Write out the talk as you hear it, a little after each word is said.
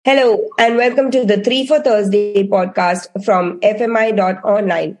Hello, and welcome to the 3 for Thursday podcast from Fmi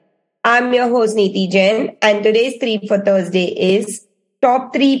Online. I'm your host, Niti Jain, and today's 3 for Thursday is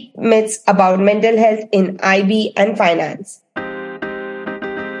Top 3 Myths About Mental Health in IB and Finance.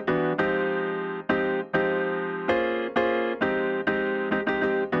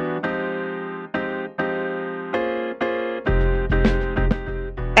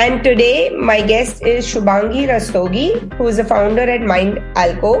 And today, my guest is Shubhangi Rastogi, who is a founder at Mind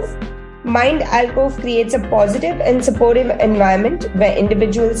Alcove. Mind Alcove creates a positive and supportive environment where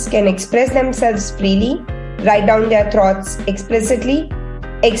individuals can express themselves freely, write down their thoughts explicitly,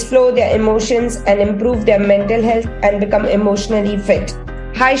 explore their emotions, and improve their mental health and become emotionally fit.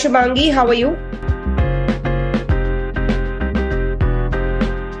 Hi, Shubhangi, how are you?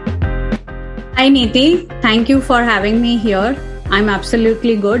 Hi, Niti. Thank you for having me here. I'm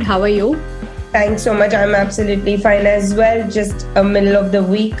absolutely good. How are you? Thanks so much. I'm absolutely fine as well. Just a middle of the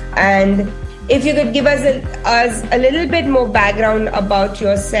week. And if you could give us a little bit more background about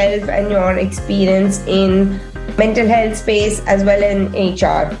yourself and your experience in mental health space as well in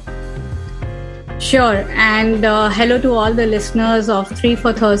HR. Sure. And hello to all the listeners of 3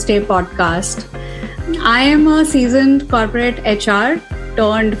 for Thursday podcast. I am a seasoned corporate HR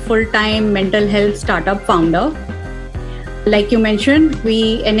turned full-time mental health startup founder. Like you mentioned,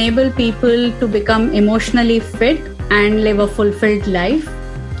 we enable people to become emotionally fit and live a fulfilled life.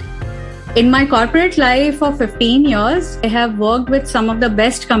 In my corporate life of 15 years, I have worked with some of the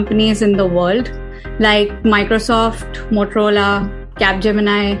best companies in the world, like Microsoft, Motorola,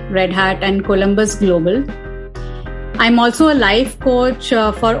 Capgemini, Red Hat, and Columbus Global. I'm also a life coach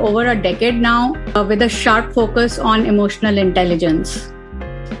for over a decade now, with a sharp focus on emotional intelligence.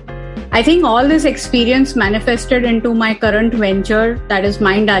 I think all this experience manifested into my current venture, that is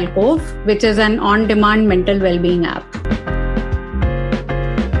Mind Alcove, which is an on-demand mental well-being app.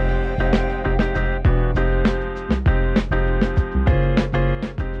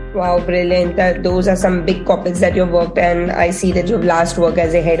 Wow, brilliant. Those are some big topics that you've worked, and I see that you've last worked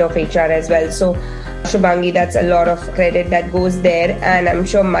as a head of HR as well. So, Shubhangi, that's a lot of credit that goes there, and I'm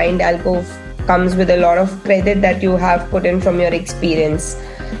sure Mind Alcove comes with a lot of credit that you have put in from your experience.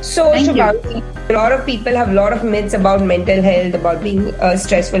 So, Shubhangi, a lot of people have a lot of myths about mental health, about being a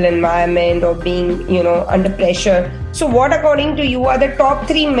stressful environment or being, under pressure. So what, according to you, are the top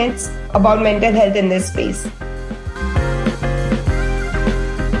 3 myths about mental health in this space?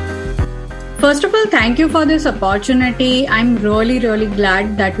 First of all, thank you for this opportunity. I'm really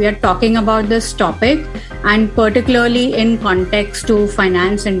glad that we are talking about this topic, and particularly in context to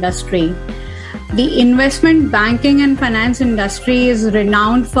finance industry. The investment banking and finance industry is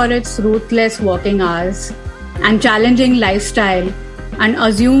renowned for its ruthless working hours and challenging lifestyle and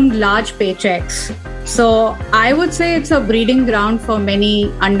assumed large paychecks. So I would say it's a breeding ground for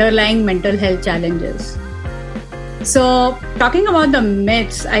many underlying mental health challenges. So talking about the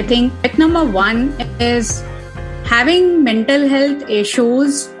myths, I think myth number 1 is having mental health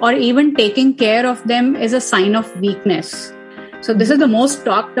issues or even taking care of them is a sign of weakness. So this is the most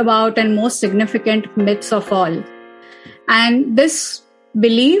talked about and most significant myths of all. And this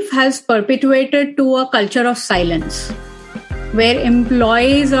belief has perpetuated to a culture of silence, where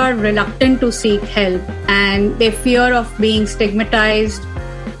employees are reluctant to seek help and they fear of being stigmatized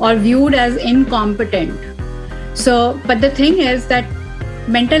or viewed as incompetent. So, but the thing is that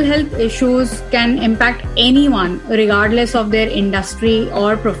mental health issues can impact anyone regardless of their industry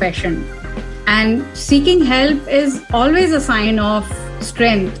or profession. And seeking help is always a sign of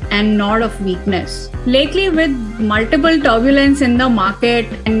strength and not of weakness. Lately, with multiple turbulence in the market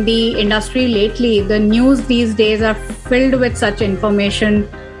and the industry lately, the news these days are filled with such information.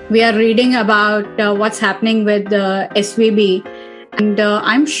 We are reading about what's happening with SVB. And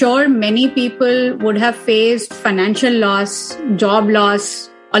I'm sure many people would have faced financial loss, job loss,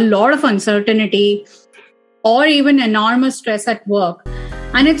 a lot of uncertainty, or even enormous stress at work.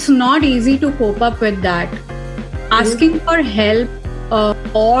 And it's not easy to cope up with that. Asking for help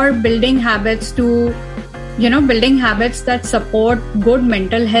or building habits that support good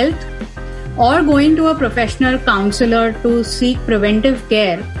mental health, or going to a professional counselor to seek preventive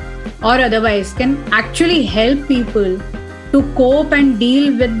care or otherwise can actually help people to cope and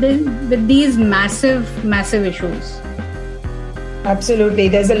deal with these massive issues. Absolutely.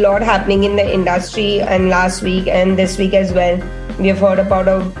 There's a lot happening in the industry, and last week and this week as well, we have heard about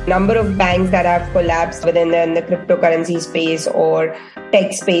a number of banks that have collapsed within the cryptocurrency space or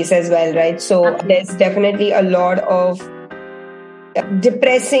tech space as well, right? So there's definitely a lot of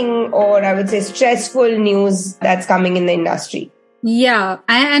depressing, or I would say stressful news that's coming in the industry. Yeah,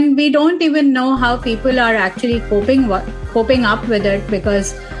 and we don't even know how people are actually coping up with it,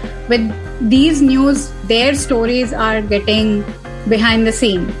 because with these news, their stories are getting behind the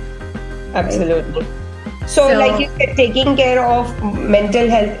scene. Absolutely. So, like you said, taking care of mental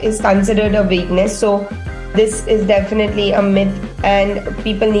health is considered a weakness. So, this is definitely a myth, and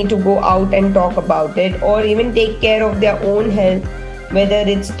people need to go out and talk about it, or even take care of their own health, whether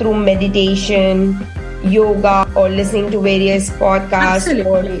it's through meditation, yoga, or listening to various podcasts.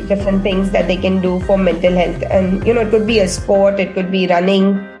 Absolutely. Or different things that they can do for mental health. And, it could be a sport, it could be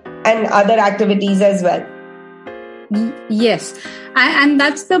running, and other activities as well. Yes. And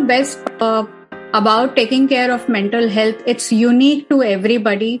that's the best about taking care of mental health. It's unique to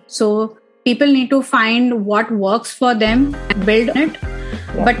everybody. So people need to find what works for them and build on it.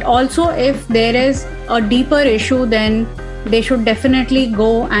 Yeah. But also, if there is a deeper issue, then they should definitely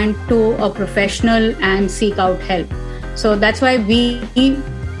go and to a professional and seek out help. So that's why we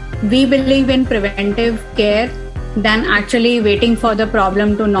believe in preventive care than actually waiting for the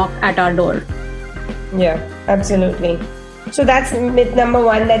problem to knock at our door. Yeah, absolutely. So that's myth number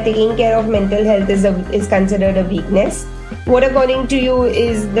one, that taking care of mental health is considered a weakness. What, according to you,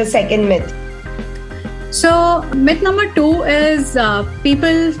 is the second myth? So myth number two is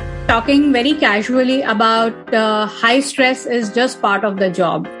people talking very casually about high stress is just part of the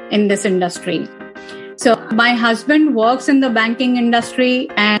job in this industry. So my husband works in the banking industry,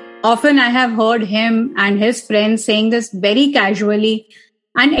 and often I have heard him and his friends saying this very casually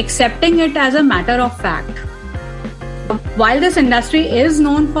and accepting it as a matter of fact. While this industry is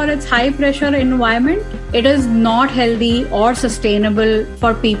known for its high pressure environment, it is not healthy or sustainable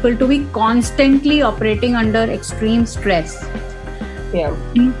for people to be constantly operating under extreme stress. Yeah.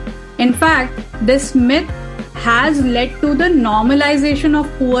 In fact, this myth has led to the normalization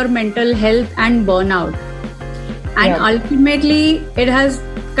of poor mental health and burnout. And ultimately, it has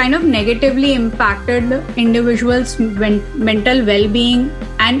kind of negatively impacted individuals' mental well-being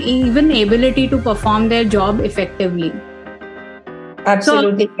and even ability to perform their job effectively.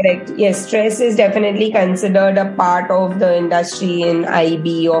 Absolutely correct. Yes, stress is definitely considered a part of the industry in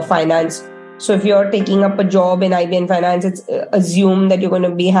IB or finance. So if you're taking up a job in IB and finance, it's assumed that you're going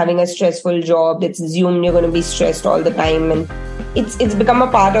to be having a stressful job. It's assumed you're going to be stressed all the time, and it's become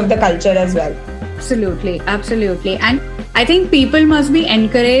a part of the culture as well. Absolutely. And I think people must be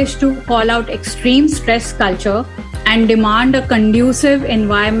encouraged to call out extreme stress culture and demand a conducive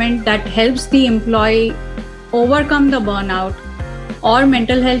environment that helps the employee overcome the burnout or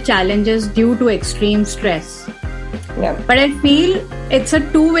mental health challenges due to extreme stress. Yeah. But I feel it's a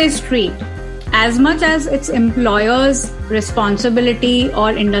two-way street. As much as it's employers' responsibility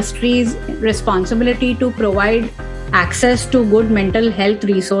or industry's responsibility to provide access to good mental health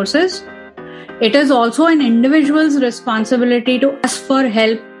resources, it is also an individual's responsibility to ask for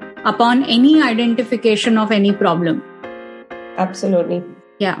help upon any identification of any problem. Absolutely.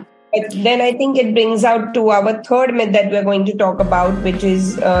 Yeah. But then I think it brings out to our third myth that we're going to talk about, which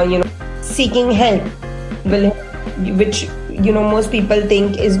is, seeking help, which, most people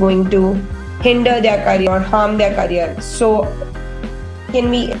think is going to hinder their career or harm their career. So can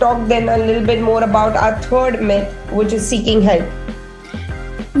we talk then a little bit more about our third myth, which is seeking help?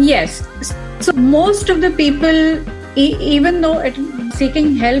 Yes. So most of the people, even though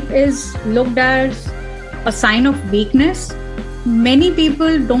seeking help is looked as a sign of weakness, many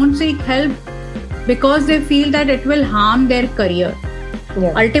people don't seek help because they feel that it will harm their career.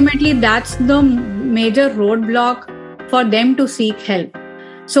 Yeah. Ultimately, that's the major roadblock for them to seek help.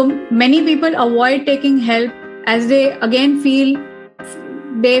 So many people avoid taking help as they again feel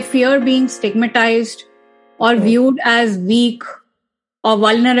they fear being stigmatized or viewed as weak or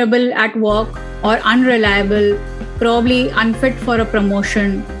vulnerable at work or unreliable, probably unfit for a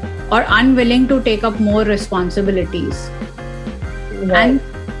promotion or unwilling to take up more responsibilities. Right.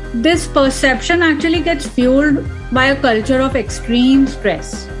 And this perception actually gets fueled by a culture of extreme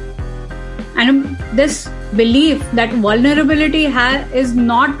stress. And this belief that vulnerability is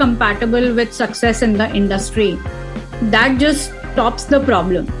not compatible with success in the industry, that just stops the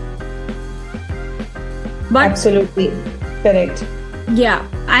problem. But absolutely correct. Yeah,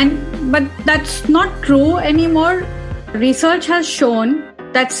 but that's not true anymore. Research has shown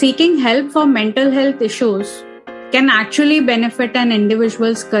that seeking help for mental health issues can actually benefit an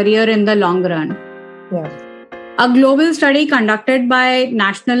individual's career in the long run. Yeah. A global study conducted by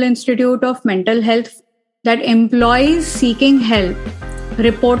National Institute of Mental Health that employees seeking help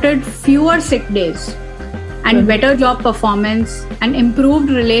reported fewer sick days and better job performance and improved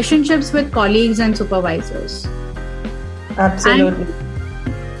relationships with colleagues and supervisors. Absolutely.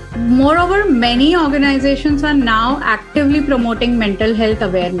 And Moreover, many organizations are now actively promoting mental health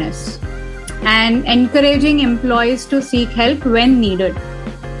awareness and encouraging employees to seek help when needed.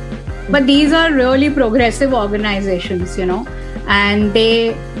 But these are really progressive organizations, and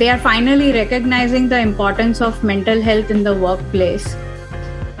they are finally recognizing the importance of mental health in the workplace.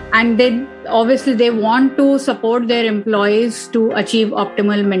 And they want to support their employees to achieve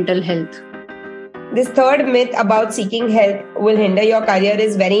optimal mental health. This third myth about seeking help will hinder your career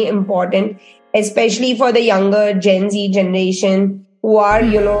is very important, especially for the younger Gen Z generation who are,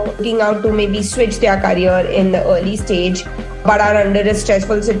 looking out to maybe switch their career in the early stage, but are under a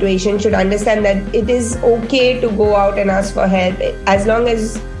stressful situation, should understand that it is okay to go out and ask for help, as long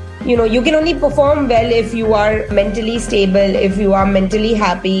as, you can only perform well if you are mentally stable, if you are mentally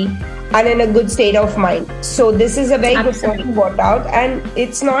happy, and in a good state of mind. So this is a very Absolutely. good point brought out, and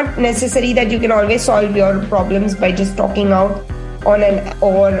it's not necessary that you can always solve your problems by just talking out or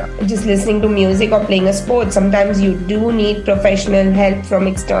just listening to music or playing a sport. Sometimes you do need professional help from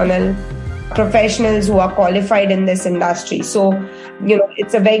external professionals who are qualified in this industry. So,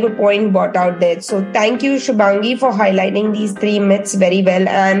 it's a very good point brought out there. So thank you, Shubhangi, for highlighting these 3 myths very well,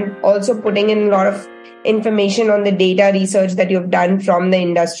 and also putting in a lot of information on the data research that you've done from the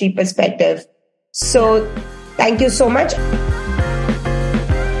industry perspective. So thank you so much.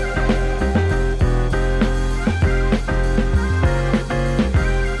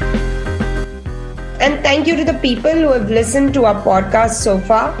 And thank you to the people who have listened to our podcast so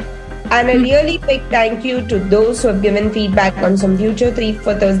far. And a really big thank you to those who have given feedback on some future 3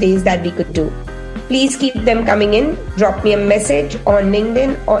 for Thursdays that we could do. Please keep them coming in. Drop me a message on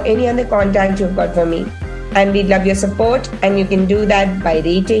LinkedIn or any other contact you've got for me. And we'd love your support. And you can do that by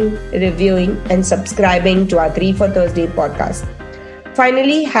rating, reviewing, and subscribing to our 3 for Thursday podcast.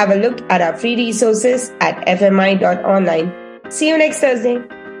 Finally, have a look at our free resources at fmi.online. See you next Thursday.